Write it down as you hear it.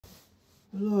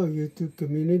Hello YouTube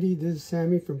community, this is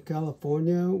Sammy from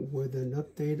California with an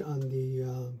update on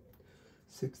the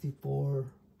 64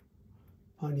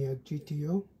 Pontiac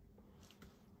GTO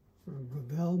from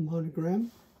Revel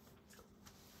Monogram.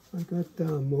 I got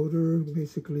the motor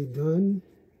basically done.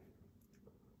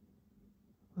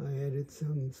 I added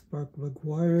some spark plug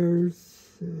wires,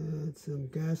 some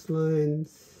gas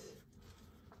lines.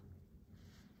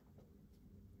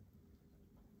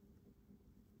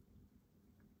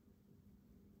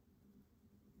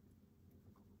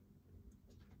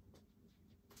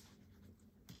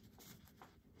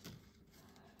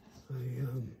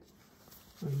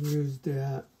 I used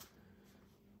that.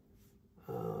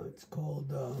 It's called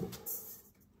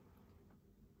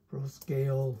Pro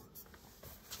Scale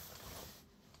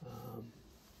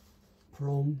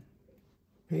Chrome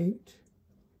paint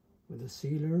with a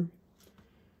sealer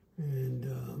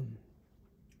and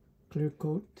clear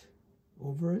coat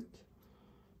over it.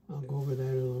 I'll go over that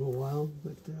in a little while,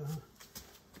 but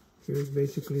here's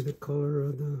basically the color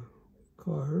of the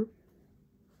car.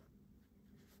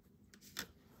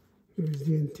 Here's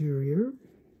the interior.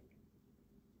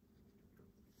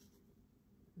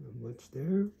 Not much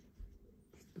there,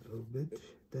 just a little bit.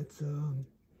 That's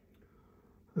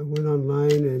I went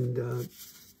online and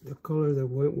the color that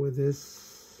went with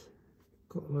this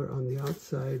color on the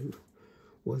outside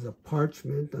was a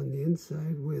parchment on the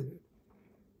inside with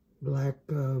black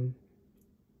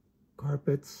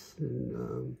carpets,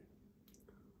 and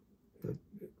the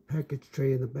package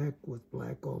tray in the back was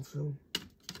black also.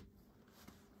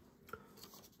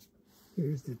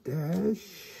 Here's the dash.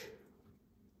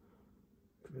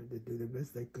 Tried to do the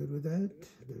best I could with that.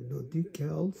 There's no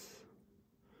decals.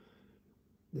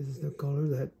 This is the color,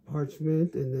 that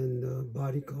parchment, and then the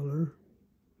body color.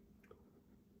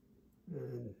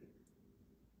 And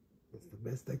that's the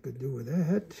best I could do with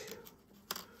that.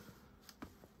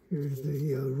 Here's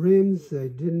the rims. I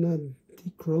did not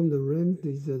de-chrome the rims.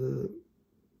 These are the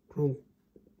chrome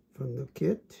from the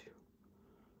kit.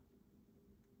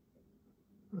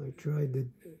 I tried to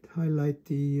highlight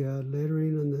the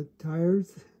lettering on the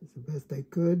tires as the best I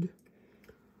could.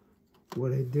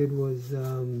 What I did was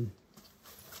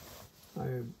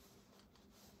I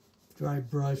dry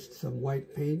brushed some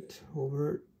white paint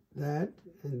over that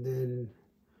and then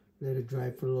let it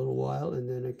dry for a little while, and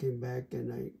then I came back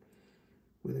and I,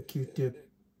 with a Q-tip,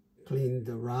 cleaned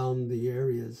around the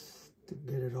areas to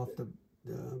get it off the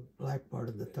black part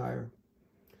of the tire.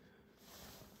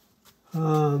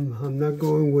 I'm not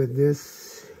going with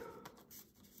this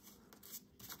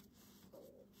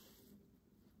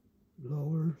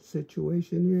lower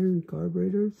situation here in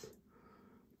carburetors.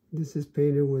 This is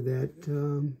painted with that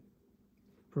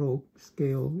Pro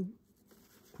Scale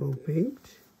Crome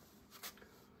paint.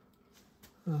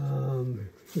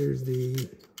 Here's the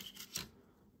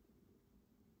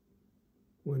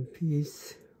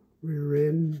one-piece rear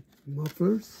end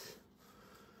mufflers.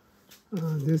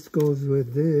 This goes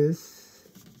with this.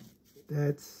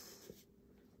 That's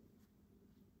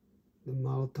the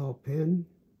Molotov pen,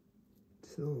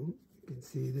 so you can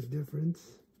see the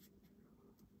difference.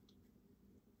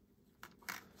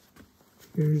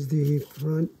 Here's the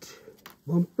front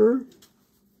bumper.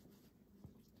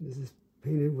 This is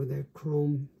painted with that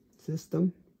chrome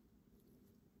system.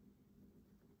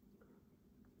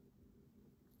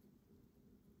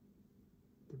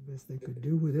 The best I could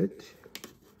do with it.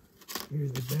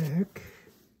 Here's the back.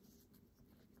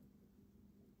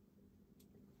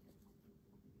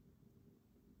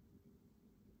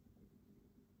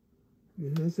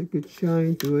 It has a good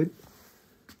shine to it.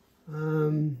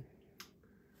 And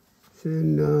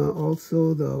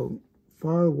also the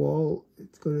firewall,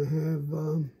 it's going to have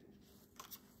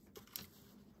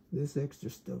this extra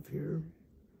stuff here.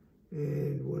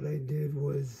 And what I did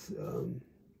was,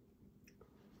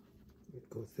 it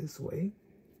goes this way.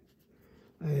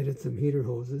 I added some heater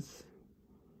hoses.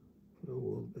 So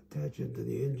we'll attach them to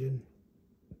the engine.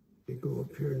 They go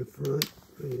up here in the front,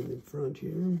 right in the front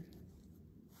here.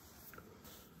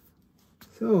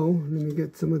 So let me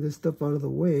get some of this stuff out of the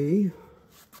way.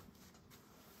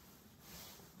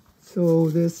 So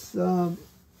this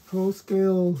Pro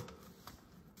Scale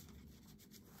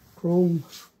Chrome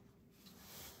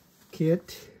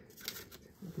kit,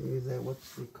 is that what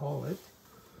they call it,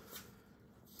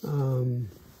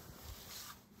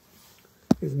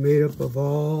 is made up of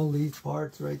all these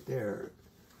parts right there.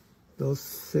 Those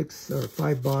 6 or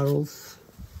 5 bottles,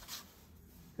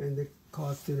 and they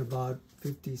costed about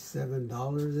 $57,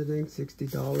 I think,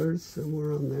 $60,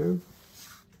 somewhere on there.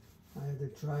 I had to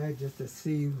try it just to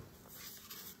see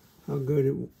how good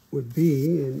it would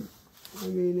be, and I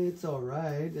mean, it's all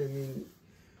right. I mean,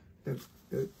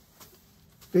 the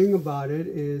thing about it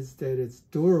is that it's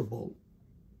durable.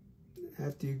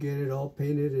 After you get it all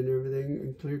painted and everything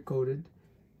and clear coated,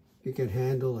 you can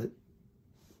handle it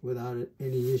without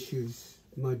any issues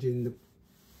smudging the,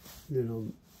 you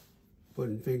know,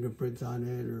 putting fingerprints on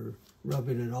it or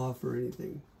rubbing it off or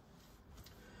anything.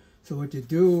 So what you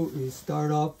do is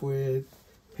start off with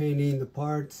painting the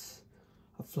parts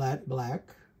a flat black,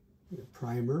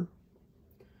 primer,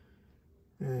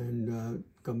 and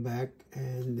come back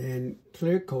and then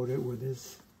clear coat it with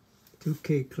this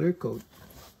 2K clear coat.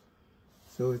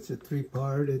 So it's a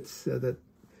 3-part. It's the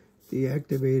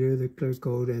activator, the clear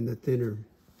coat, and the thinner.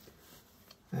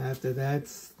 After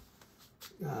that's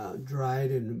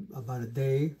dried in about a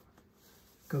day,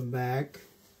 come back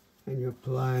and you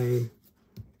apply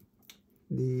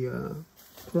the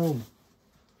chrome.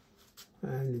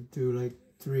 And you do like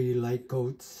 3 light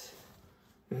coats.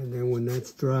 And then when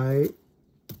that's dry,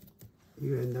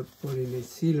 you end up putting a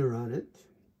sealer on it.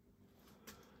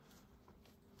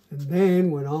 And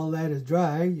then when all that is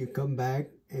dry, you come back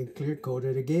and clear coat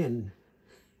it again.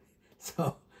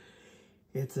 So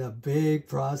it's a big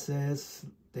process,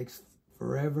 takes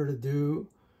forever to do,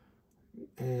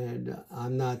 and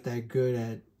I'm not that good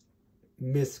at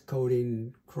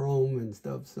miscoating chrome and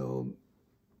stuff, so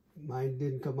mine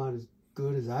didn't come out as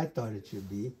good as I thought it should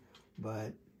be,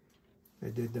 but I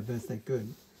did the best I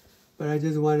could. But I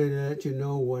just wanted to let you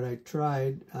know what I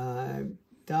tried. I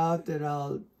doubt that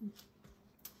I'll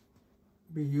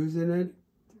be using it.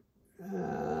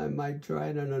 I might try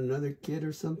it on another kit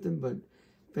or something, but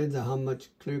depends on how much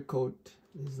clear coat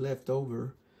is left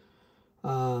over.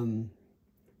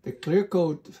 The clear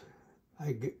coat,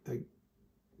 I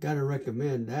gotta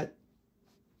recommend, that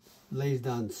lays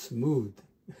down smooth.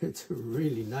 It's a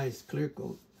really nice clear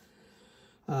coat.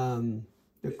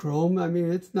 The chrome, I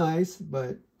mean, it's nice,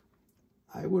 but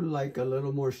I would like a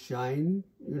little more shine,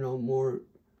 you know, more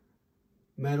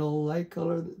metal-like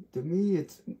color. To me,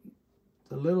 it's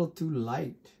a little too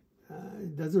light.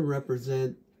 It doesn't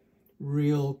represent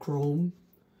real chrome,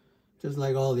 just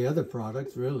like all the other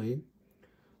products, really.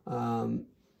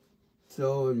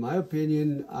 So in my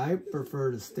opinion, I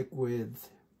prefer to stick with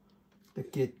the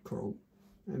kit chrome.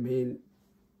 I mean,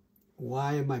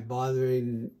 why am I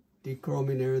bothering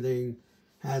dechroming everything,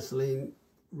 hassling,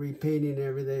 repainting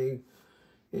everything?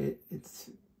 It's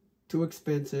too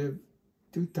expensive,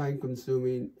 too time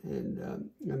consuming, and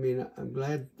I mean, I'm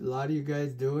glad a lot of you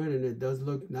guys do it, and it does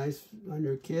look nice on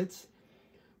your kits,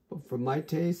 but for my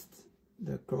taste,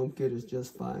 the chrome kit is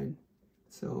just fine.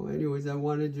 So anyways, I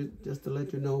wanted just to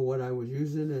let you know what I was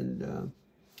using, and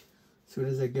as soon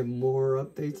as I get more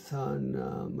updates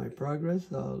on my progress,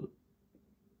 I'll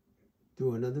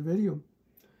do another video.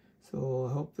 So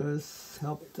I hope this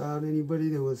helped out anybody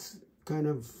that was kind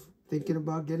of thinking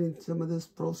about getting some of this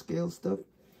Pro Scale stuff.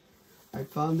 I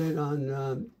found it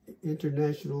on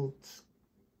International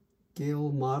Scale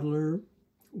Modeler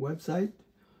website.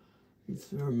 It's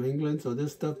from England, so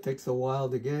this stuff takes a while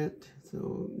to get.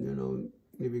 So, you know,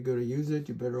 if you're going to use it,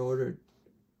 you better order it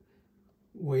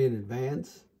way in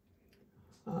advance.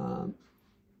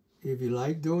 If you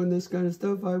like doing this kind of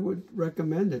stuff, I would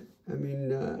recommend it. I mean,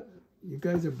 you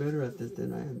guys are better at this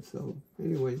than I am. So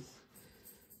anyways,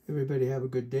 everybody have a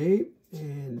good day,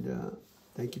 and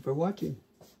thank you for watching.